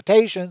tax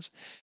limitations,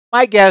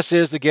 my guess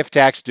is the gift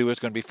tax due is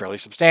going to be fairly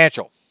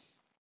substantial.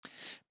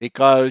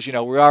 Because,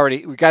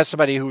 we got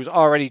somebody who's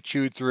already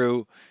chewed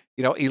through,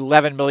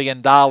 $11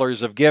 million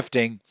of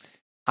gifting.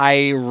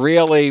 I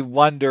really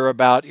wonder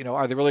about,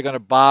 are they really going to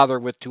bother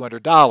with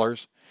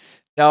 $200?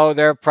 No,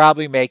 they're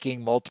probably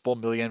making multiple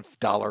million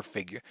dollar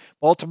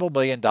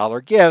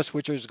gifts,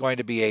 which is going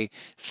to be a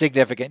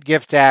significant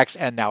gift tax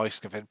and now a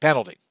significant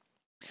penalty.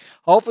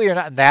 Hopefully you're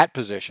not in that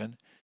position.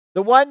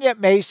 The one you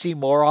may see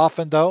more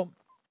often, though,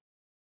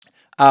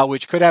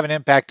 which could have an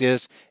impact,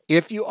 is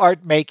if you are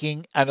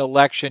making an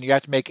election, you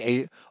have to make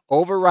a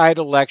override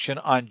election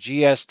on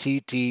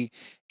GSTT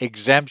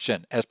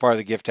exemption as part of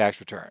the gift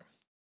tax return.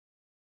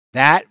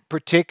 That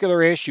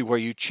particular issue where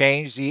you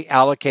change the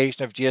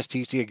allocation of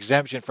GSTT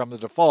exemption from the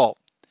default,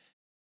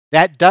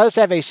 that does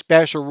have a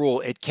special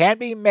rule. It can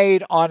be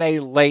made on a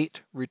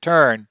late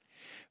return,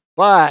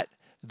 but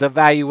the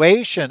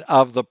valuation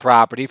of the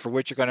property for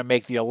which you're going to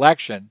make the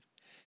election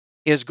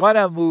is going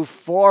to move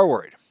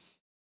forward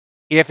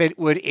if it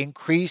would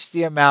increase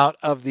the amount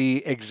of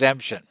the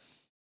exemption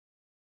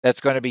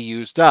that's going to be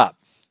used up.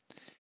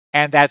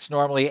 And that's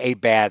normally a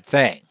bad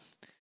thing.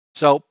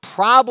 So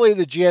probably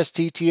the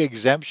GSTT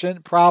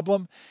exemption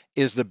problem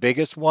is the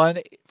biggest one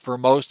for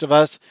most of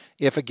us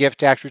if a gift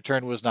tax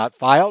return was not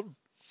filed,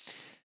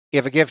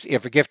 if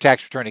a gift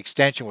tax return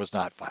extension was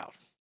not filed.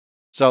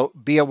 So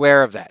be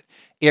aware of that.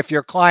 If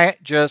your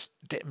client just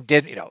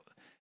did,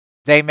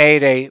 they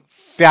made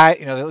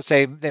let's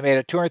say they made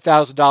a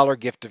 $200,000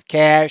 gift of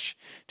cash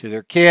to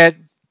their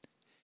kid.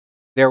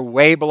 They're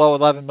way below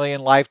 11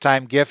 million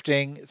lifetime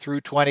gifting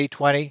through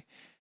 2020.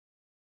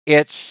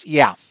 It's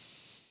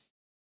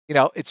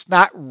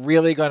not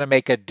really going to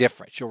make a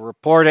difference. You'll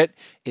report it.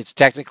 It's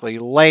technically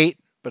late,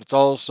 but it's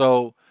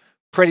also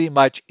pretty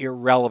much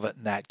irrelevant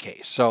in that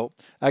case. So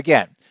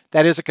again,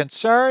 that is a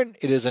concern.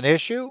 It is an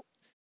issue,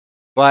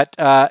 but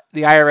the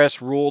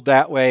IRS ruled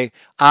that way.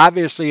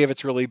 Obviously, if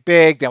it's really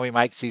big, then we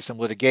might see some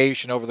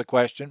litigation over the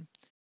question.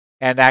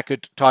 And that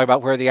could talk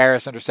about where the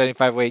IRS under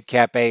 7508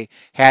 Cap A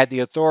had the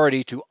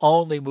authority to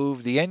only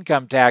move the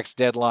income tax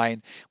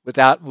deadline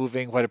without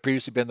moving what had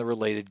previously been the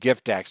related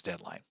gift tax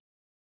deadline.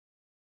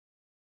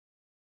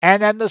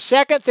 And then the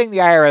second thing the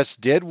IRS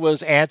did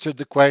was answered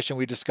the question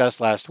we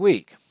discussed last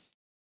week,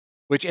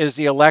 which is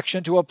the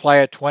election to apply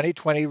a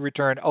 2020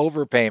 return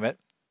overpayment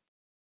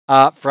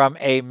from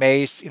a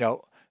May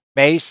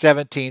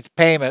 17th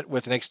payment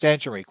with an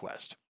extension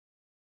request.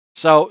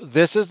 So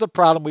this is the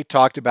problem we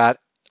talked about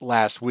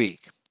last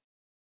week.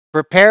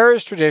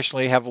 Preparers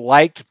traditionally have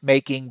liked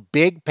making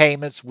big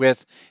payments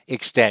with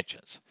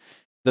extensions.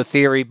 The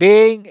theory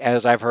being,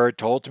 as I've heard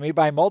told to me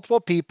by multiple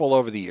people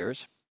over the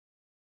years,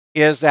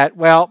 is that,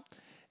 I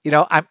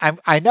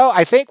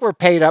think we're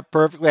paid up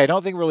perfectly. I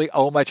don't think we really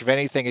owe much of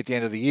anything at the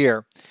end of the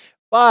year,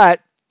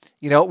 but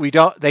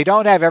they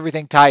don't have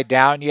everything tied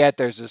down yet.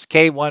 There's this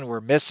K1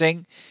 we're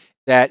missing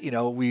that,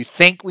 we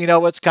think we know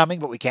what's coming,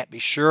 but we can't be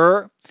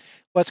sure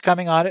what's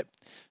coming on it.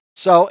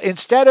 So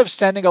instead of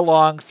sending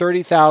along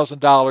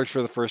 $30,000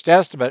 for the first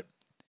estimate,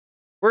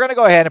 we're going to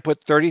go ahead and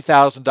put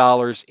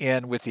 $30,000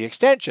 in with the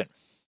extension,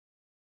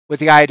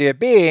 with the idea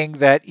being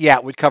that,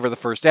 it would cover the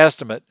first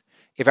estimate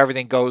if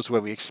everything goes the way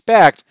we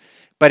expect,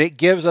 but it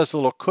gives us a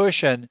little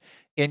cushion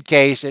in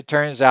case it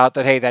turns out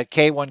that, hey, that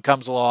K1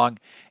 comes along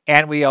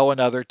and we owe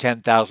another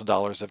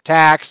 $10,000 of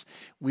tax.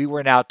 We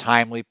were now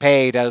timely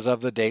paid as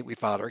of the date we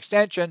filed our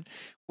extension.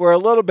 We're a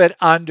little bit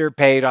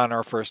underpaid on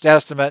our first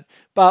estimate,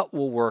 but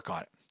we'll work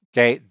on it.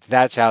 Okay,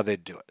 that's how they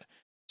do it.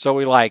 So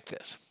we like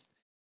this.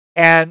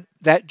 And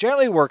that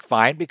generally worked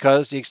fine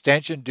because the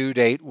extension due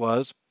date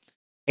was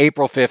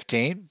April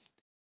 15.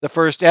 The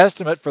first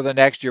estimate for the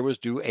next year was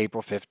due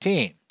April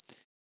 15.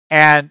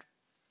 And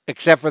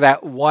except for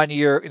that 1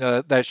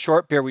 year, that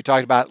short period we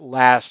talked about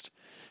last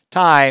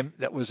time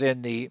that was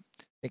in the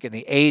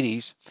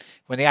 80s,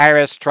 when the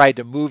IRS tried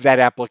to move that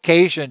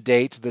application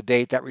date to the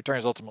date that return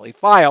is ultimately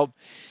filed,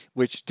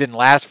 which didn't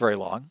last very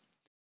long.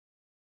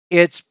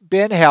 It's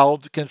been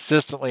held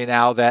consistently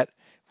now that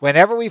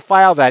whenever we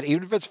file that,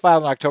 even if it's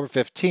filed on October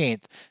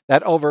 15th,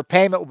 that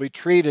overpayment will be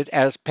treated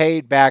as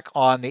paid back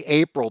on the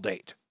April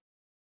date,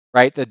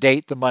 right? The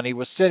date the money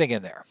was sitting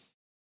in there.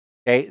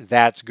 Okay,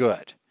 that's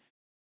good.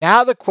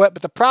 Now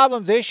but the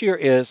problem this year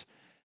is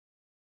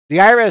the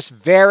IRS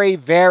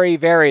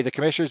the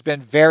commissioner's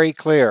been very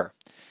clear.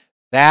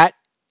 That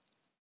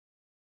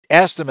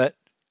estimate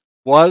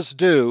was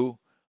due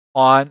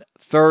on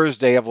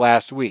Thursday of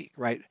last week,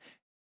 right?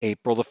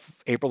 April the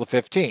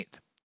 15th.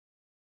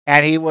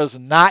 And he was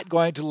not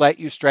going to let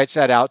you stretch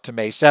that out to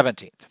May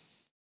 17th.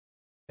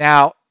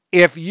 Now,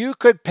 if you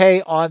could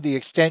pay on the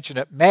extension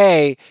at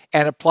May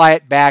and apply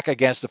it back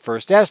against the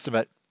first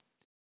estimate,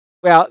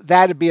 well,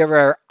 that would be a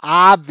very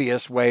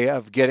obvious way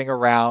of getting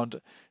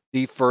around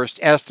the first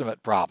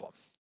estimate problem.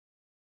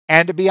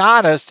 And to be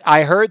honest,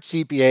 I heard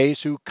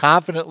CPAs who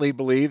confidently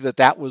believed that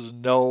that was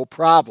no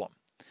problem.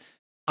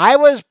 I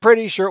was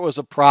pretty sure it was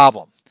a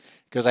problem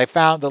because I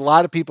found that a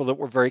lot of people that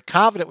were very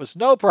confident it was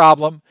no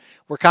problem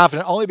were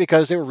confident only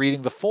because they were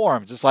reading the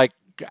forms. It's like,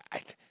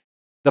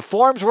 the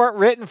forms weren't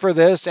written for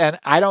this, and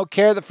I don't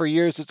care that for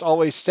years it's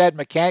always said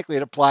mechanically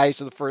it applies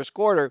to the first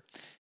quarter.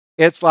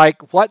 It's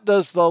like, what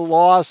does the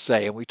law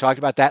say? And we talked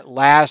about that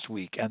last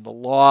week, and the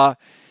law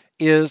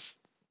is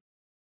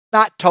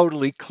not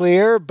totally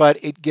clear,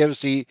 but it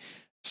gives the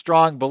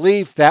strong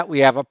belief that we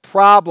have a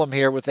problem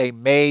here with a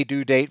May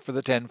due date for the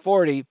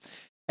 1040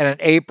 and an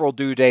April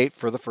due date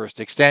for the first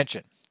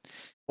extension.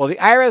 Well, the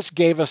IRS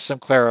gave us some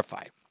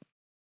clarify.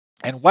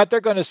 And what they're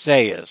going to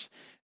say is,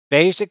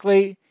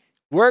 basically,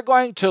 we're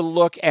going to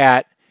look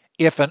at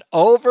if an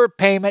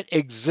overpayment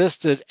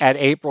existed at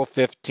April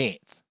 15th.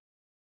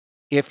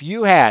 If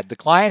the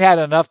client had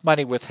enough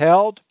money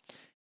withheld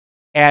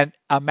and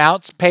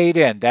amounts paid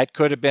in, that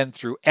could have been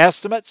through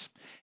estimates.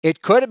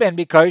 It could have been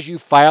because you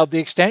filed the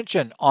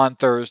extension on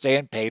Thursday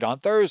and paid on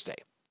Thursday.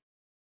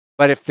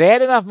 But if they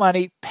had enough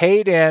money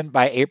paid in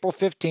by April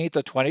 15th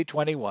of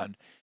 2021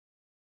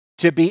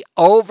 to be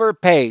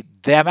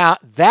overpaid,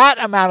 that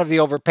amount of the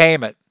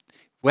overpayment,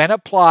 when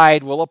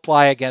applied, will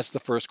apply against the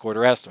first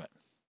quarter estimate.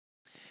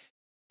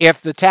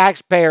 If the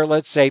taxpayer,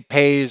 let's say,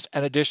 pays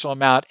an additional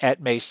amount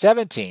at May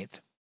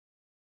 17th,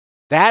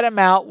 that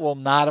amount will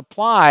not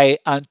apply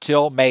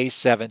until May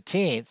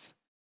 17th,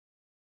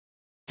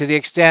 to the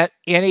extent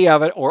any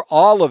of it or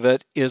all of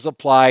it is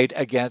applied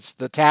against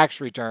the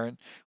tax return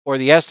or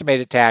the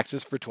estimated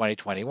taxes for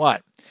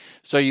 2021.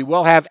 So you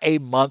will have a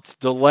month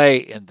delay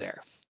in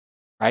there,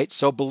 right?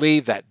 So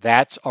believe that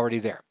that's already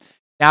there.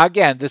 Now,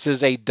 again, this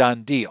is a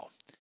done deal.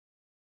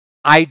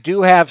 I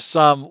do have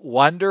some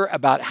wonder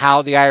about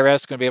how the IRS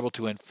is going to be able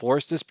to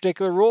enforce this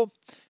particular rule,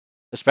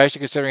 especially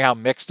considering how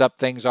mixed up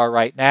things are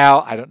right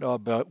now. I don't know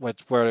about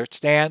where it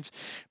stands,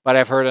 but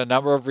I've heard a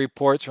number of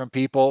reports from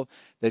people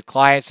that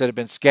clients that have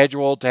been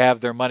scheduled to have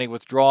their money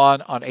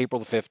withdrawn on April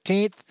the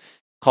 15th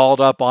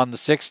called up on the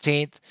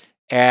 16th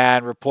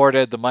and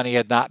reported the money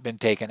had not been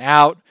taken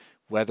out.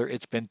 Whether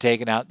it's been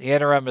taken out in the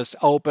interim is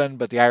open,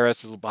 but the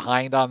IRS is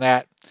behind on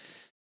that.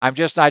 I'm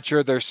just not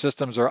sure their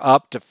systems are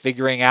up to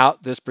figuring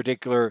out this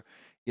particular,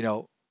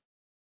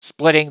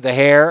 splitting the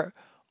hair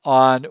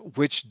on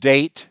which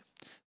date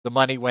the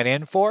money went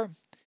in for.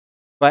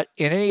 But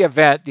in any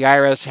event, the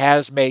IRS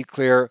has made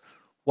clear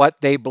what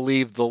they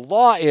believe the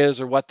law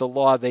is or what the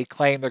law they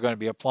claim they're going to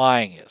be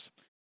applying is.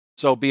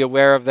 So be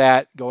aware of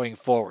that going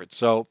forward.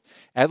 So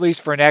at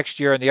least for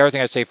next year, and the other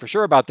thing I say for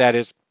sure about that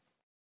is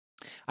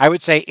I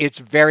would say it's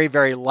very,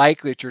 very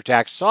likely that your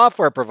tax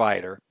software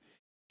provider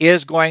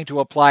is going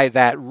to apply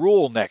that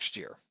rule next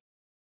year.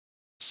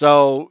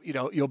 So,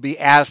 you'll be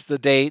asked the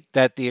date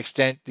that the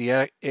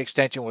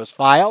extension was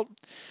filed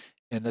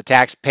and the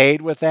tax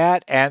paid with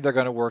that, and they're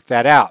going to work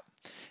that out.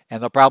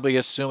 And they'll probably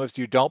assume if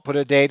you don't put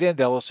a date in,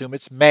 they'll assume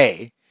it's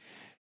May.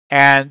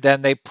 And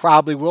then they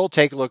probably will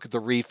take a look at the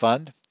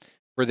refund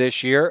for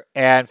this year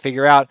and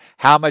figure out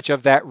how much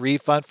of that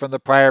refund from the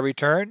prior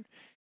return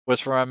was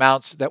from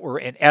amounts that were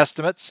in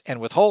estimates and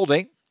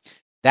withholding.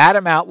 That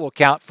amount will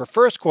count for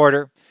first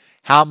quarter.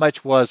 How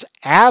much was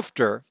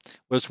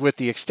with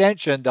the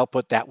extension, they'll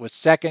put that with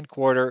second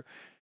quarter,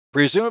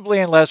 presumably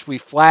unless we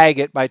flag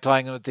it by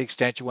telling them that the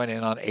extension went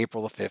in on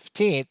April the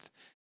 15th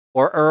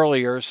or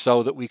earlier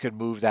so that we could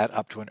move that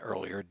up to an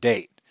earlier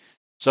date.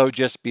 So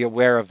just be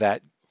aware of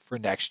that for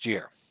next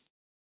year.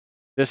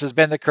 This has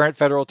been the current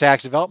federal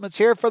tax developments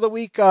here for the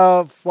week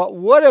of what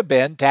would have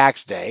been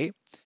tax day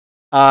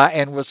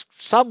and was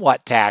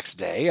somewhat tax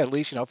day, at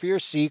least, for your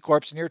C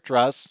Corps and your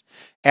trusts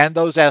and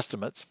those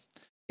estimates.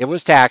 It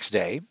was tax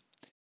day.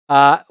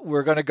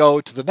 We're going to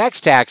go to the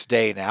next tax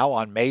day now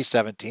on May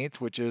 17th,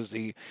 which is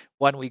the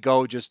one we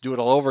go just do it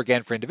all over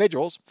again for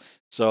individuals.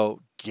 So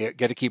get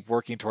to keep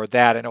working toward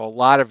that. I know a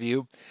lot of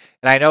you,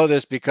 and I know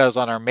this because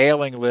on our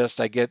mailing list,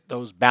 I get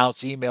those bounce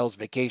emails,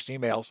 vacation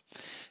emails.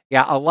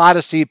 Yeah, a lot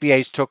of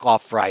CPAs took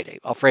off Friday.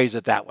 I'll phrase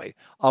it that way.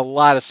 A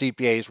lot of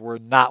CPAs were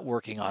not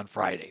working on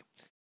Friday.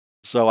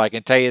 So I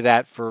can tell you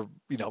that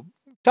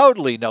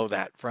totally know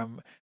that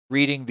from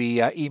reading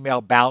the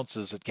email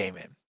bounces that came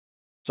in.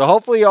 So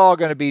hopefully you all are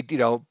going to be,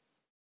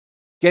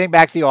 getting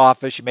back to the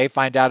office. You may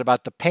find out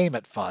about the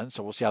payment fund,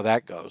 so we'll see how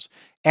that goes,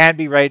 and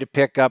be ready to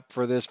pick up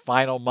for this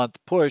final month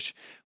push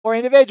for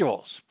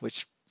individuals,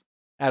 which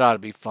that ought to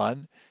be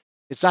fun.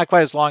 It's not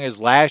quite as long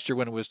as last year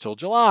when it was till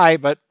July,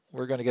 but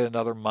we're going to get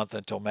another month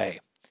until May.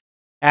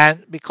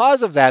 And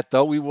because of that,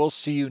 though, we will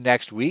see you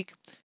next week.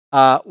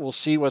 We'll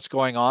see what's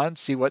going on,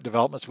 see what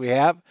developments we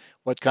have,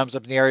 what comes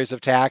up in the areas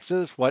of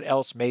taxes, what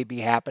else may be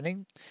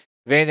happening.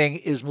 If anything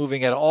is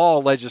moving at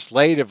all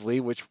legislatively,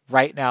 which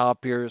right now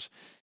appears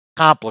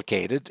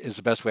complicated, is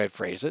the best way to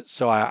phrase it.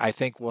 So I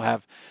think we'll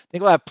have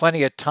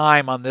plenty of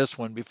time on this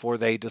one before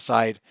they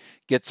decide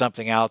get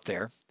something out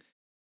there.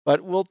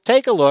 But we'll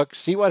take a look,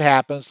 see what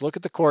happens, look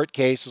at the court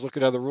cases, look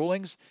at other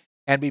rulings,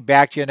 and be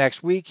back to you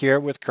next week here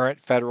with current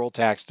federal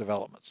tax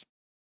developments.